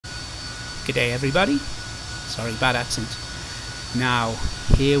Good day, everybody. Sorry, bad accent. Now,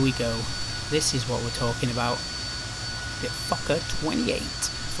 here we go. This is what we're talking about. The Fokker 28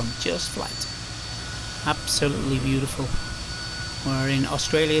 from Just Flight. Absolutely beautiful. We're in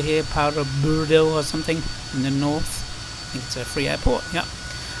Australia here, Paraburdoo or something in the north. I think it's a free airport. Yep.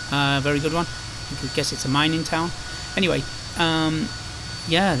 Very good one. I guess it's a mining town. Anyway,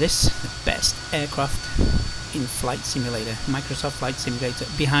 yeah, this is the best aircraft in Flight Simulator, Microsoft Flight Simulator,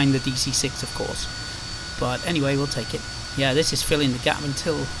 behind the DC-6 of course, but anyway, we'll take it. Yeah, this is filling the gap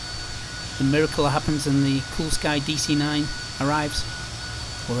until the miracle happens and the Cool Sky DC-9 arrives,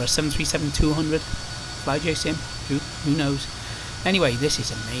 or a 737-200 FlyJ sim, who knows. Anyway, this is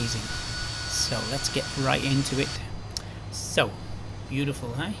amazing, so let's get right into it. So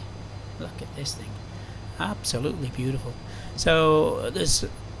beautiful, eh? Look at this thing, absolutely beautiful. So there's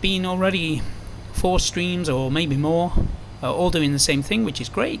been already 4 streams or maybe more, all doing the same thing, which is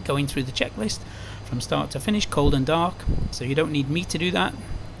great, going through the checklist from start to finish, cold and dark, so you don't need me to do that.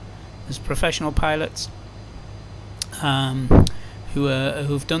 There's professional pilots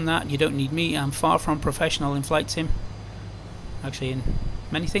who've done that. You don't need me. I'm far from professional in flight sim, actually in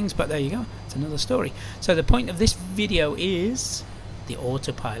many things, but there you go, it's another story. So the point of this video is the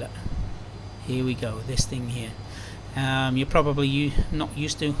autopilot. Here we go, this thing here. You're probably not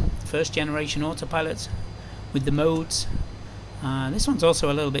used to first generation autopilots with the modes. This one's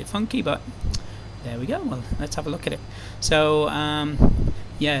also a little bit funky, but there we go. Well, let's have a look at it. So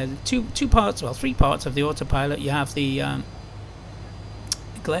yeah, two parts, well, 3 parts of the autopilot. You have the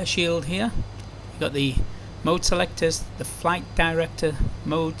glare shield here, you've got the mode selectors, the flight director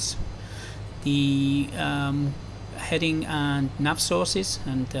modes, the heading and nav sources,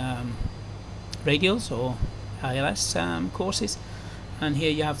 and radials or ILS courses, and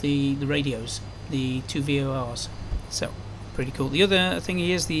here you have the radios, the 2 VORs, so pretty cool. The other thing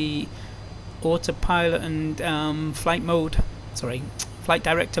is the autopilot and flight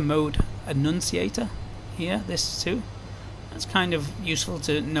director mode annunciator here, this too. That's kind of useful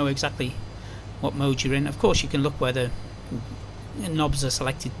to know exactly what mode you're in. Of course you can look where the knobs are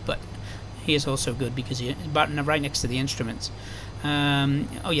selected, but here's also good because you're right next to the instruments.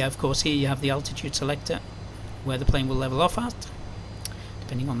 Oh yeah, of course here you have the altitude selector, where the plane will level off at,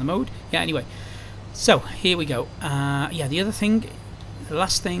 depending on the mode. Yeah, anyway, so here we go. Yeah, the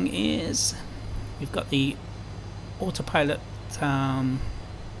last thing is we've got the autopilot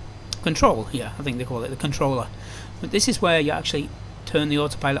control here. I think they call it the controller. But this is where you actually turn the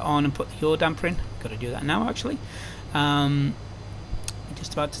autopilot on and put the yaw damper in. Got to do that now actually.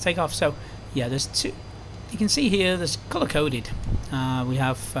 Just about to take off. So yeah, there's 2. You can see here there's color coded. We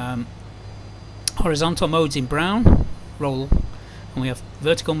have horizontal modes in brown, roll, and we have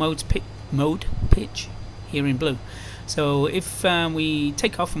vertical modes pitch here in blue. So if we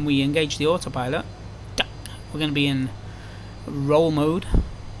take off and we engage the autopilot, we're going to be in roll mode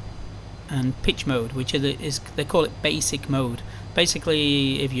and pitch mode, which they call it basic mode.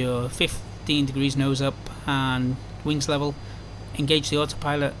 Basically, if you're 15 degrees nose up and wings level, engage the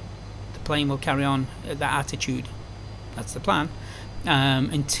autopilot, the plane will carry on at that attitude. That's the plan,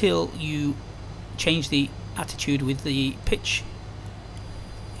 until you change the attitude with the pitch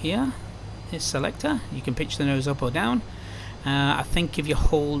here, this selector. You can pitch the nose up or down. I think if you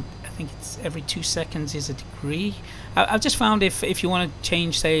hold, I think it's every 2 seconds is a degree. I've just found if you want to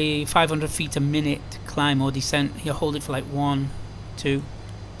change, say 500 feet a minute climb or descent, you hold it for like 1-2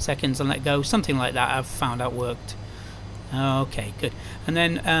 seconds and let go, something like that. I've found out worked. Okay, good. And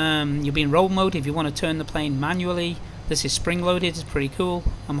then you'll be in roll mode if you want to turn the plane manually. This is spring loaded, it's pretty cool.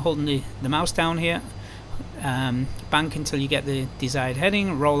 I'm holding the mouse down here. Bank until you get the desired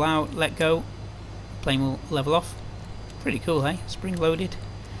heading, roll out, let go, plane will level off. Pretty cool, eh? Spring loaded.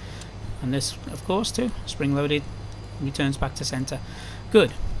 And this, of course, too, spring loaded, returns back to center.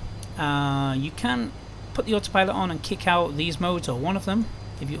 Good. You can put the autopilot on and kick out these modes, or one of them,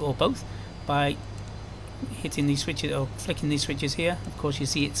 or both, by hitting these switches or flicking these switches here. Of course, you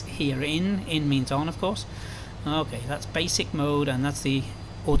see it's here in means on, of course. Okay, that's basic mode, and that's the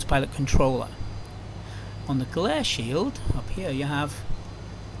autopilot controller. On the glare shield up here you have,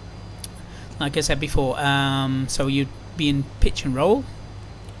 like I said before, so you'd be in pitch and roll.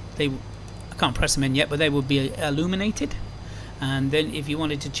 I can't press them in yet, but they would be illuminated. And then if you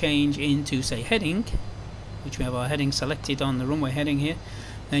wanted to change into, say, heading, which we have our heading selected on the runway heading here,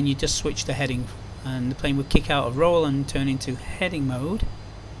 then you just switch the heading and the plane would kick out of roll and turn into heading mode.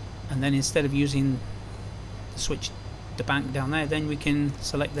 And then instead of using the switch, the bank down there, then we can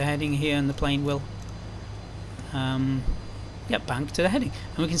select the heading here and the plane will bank to the heading.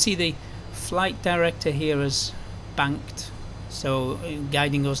 And we can see the flight director here is banked, so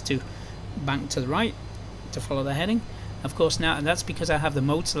guiding us to bank to the right to follow the heading. Of course now, and that's because I have the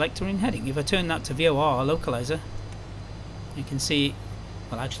mode selector in heading. If I turn that to VOR localizer, you can see,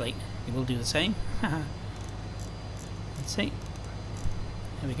 well actually it will do the same. Let's see,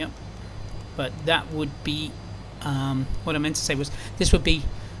 there we go. But that would be what I meant to say was, this would be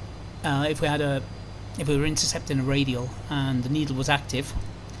if we were intercepting a radial and the needle was active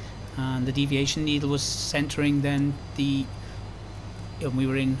and the deviation needle was centering, then when we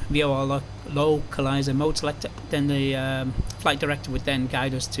were in VOR localizer mode selector, then the flight director would then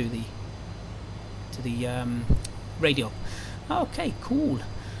guide us to the radial. Okay, cool.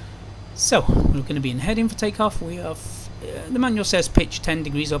 So we're going to be in heading for takeoff. We have the manual says pitch 10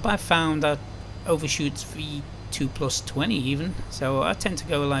 degrees up. I found that overshoots V2 plus 20 even, so I tend to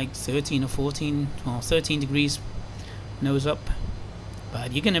go like 13 or 14 or 13 degrees nose up,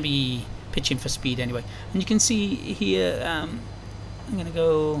 but you're going to be pitching for speed anyway. And you can see here, I'm going to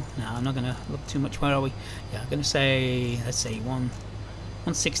go, no, I'm not going to look too much. Where are we? Yeah, I'm going to say, let's say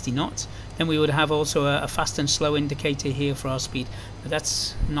 160 knots. Then we would have also a fast and slow indicator here for our speed, but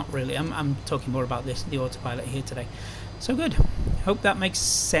that's not really, I'm talking more about the autopilot here today. So good, hope that makes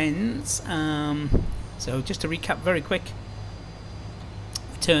sense. So just to recap very quick,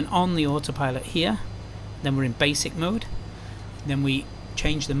 we turn on the autopilot here, then we're in basic mode, then we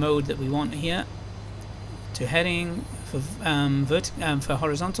change the mode that we want here to heading. For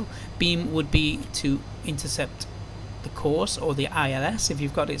horizontal, beam would be to intercept the course or the ILS if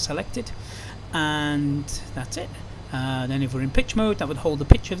you've got it selected, and that's it. Then if we're in pitch mode, that would hold the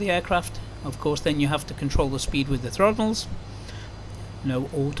pitch of the aircraft. Of course then you have to control the speed with the throttles. No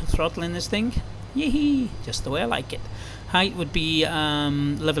auto throttle in this thing. Yee, just the way I like it. Height would be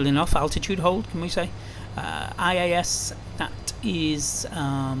leveling off, altitude hold, can we say. IAS, that is,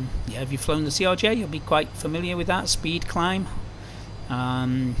 yeah, if you've flown the CRJ, you'll be quite familiar with that, speed climb.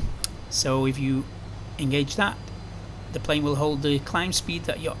 So if you engage that, the plane will hold the climb speed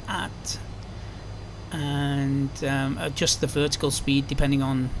that you're at, and adjust the vertical speed depending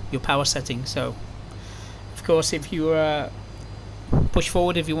on your power setting. So of course if you push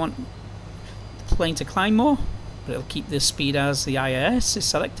forward, if you want the plane to climb more, but it'll keep the speed as the IAS is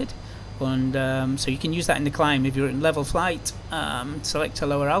selected. And so you can use that in the climb. If you're in level flight, select a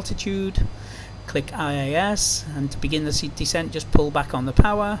lower altitude, click IAS, and to begin the descent just pull back on the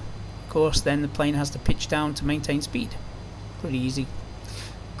power. Of course then the plane has to pitch down to maintain speed. Pretty easy.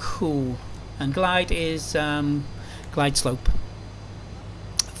 Cool. And glide is glide slope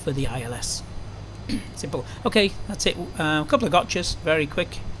for the ILS. Simple. Okay, that's it. A couple of gotchas very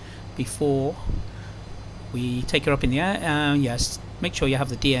quick before we take her up in the air. Yes, make sure you have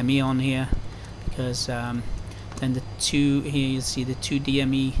the DME on here, because then the two, here you'll see the two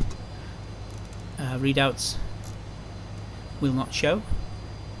DME readouts will not show.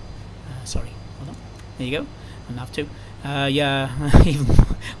 Sorry, hold on. There you go. And nav 2. Yeah, even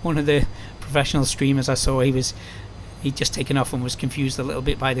one of the professional streamers I saw, he'd just taken off and was confused a little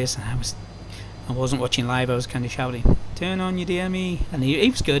bit by this, and I wasn't watching live. I was kind of shouting, "Turn on your DME," and he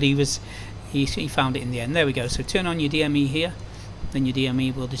was good. He found it in the end. There we go. So turn on your DME here, then your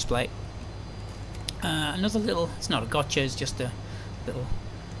DME will display. Another little, it's not a gotcha, it's just a little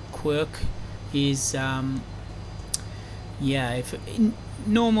quirk, is yeah, if in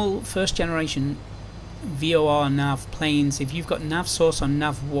normal first generation VOR nav planes, if you've got nav source on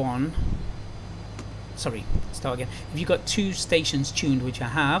nav 1, sorry, start again, if you've got two stations tuned, which I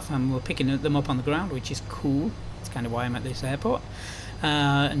have, and we're picking them up on the ground, which is cool, that's kind of why I'm at this airport.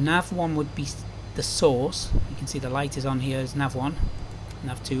 Nav 1 would be the source. You can see the light is on here as nav 1,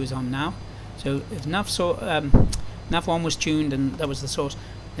 nav 2 is on now. So if nav 1 was tuned and that was the source,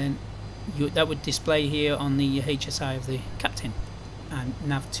 then that would display here on the HSI of the captain, and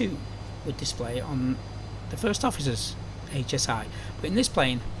nav 2 would display on the first officer's HSI. But in this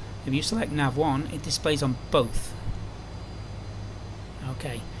plane, if you select nav 1, it displays on both.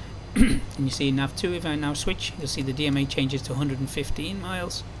 Okay. And you see nav 2, if I now switch, you'll see the DMA changes to 115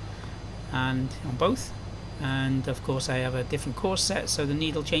 miles and on both, and of course I have a different course set, so the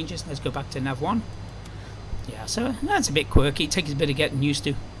needle changes. Let's go back to nav 1. Yeah, so that's a bit quirky, it takes a bit of getting used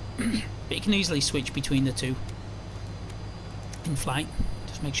to, but you can easily switch between the two in flight.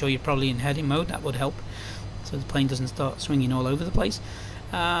 Just make sure you're probably in heading mode, that would help, so the plane doesn't start swinging all over the place.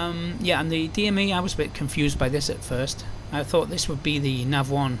 Yeah, and the DME, I was a bit confused by this at first. I thought this would be the nav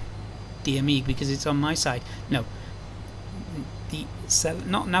 1 DME because it's on my side. No,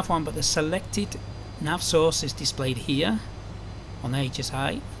 not nav 1, but the selected nav source is displayed here on the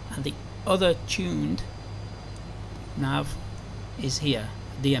HSI, and the other tuned nav is here,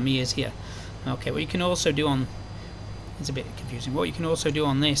 DME is here. Okay, what you can also do on it's a bit confusing. What you can also do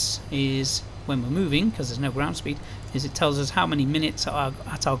on this is, when we're moving, because there's no ground speed, is it tells us how many minutes are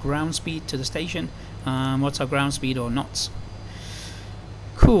at our ground speed to the station, what's our ground speed or knots.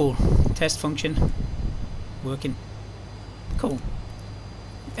 Cool. Test function working. Cool.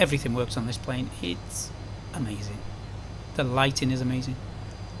 Everything works on this plane. It's amazing. The lighting is amazing.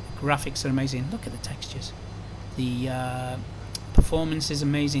 The graphics are amazing. Look at the textures. The performance is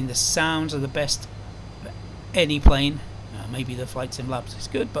amazing. The sounds are the best for any plane. Maybe the Flight Sim Labs is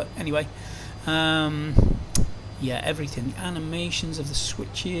good, but anyway. Yeah, everything. The animations of the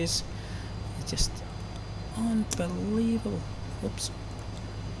switches. It's just unbelievable. Oops.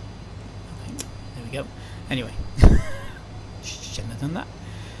 Okay, there we go. Anyway. Shouldn't have done that.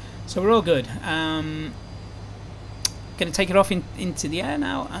 So we're all good. Going to take it off into the air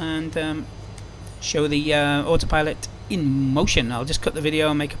now and show the autopilot in motion. I'll just cut the video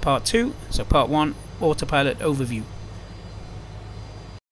and make a part 2. So part 1, autopilot overview.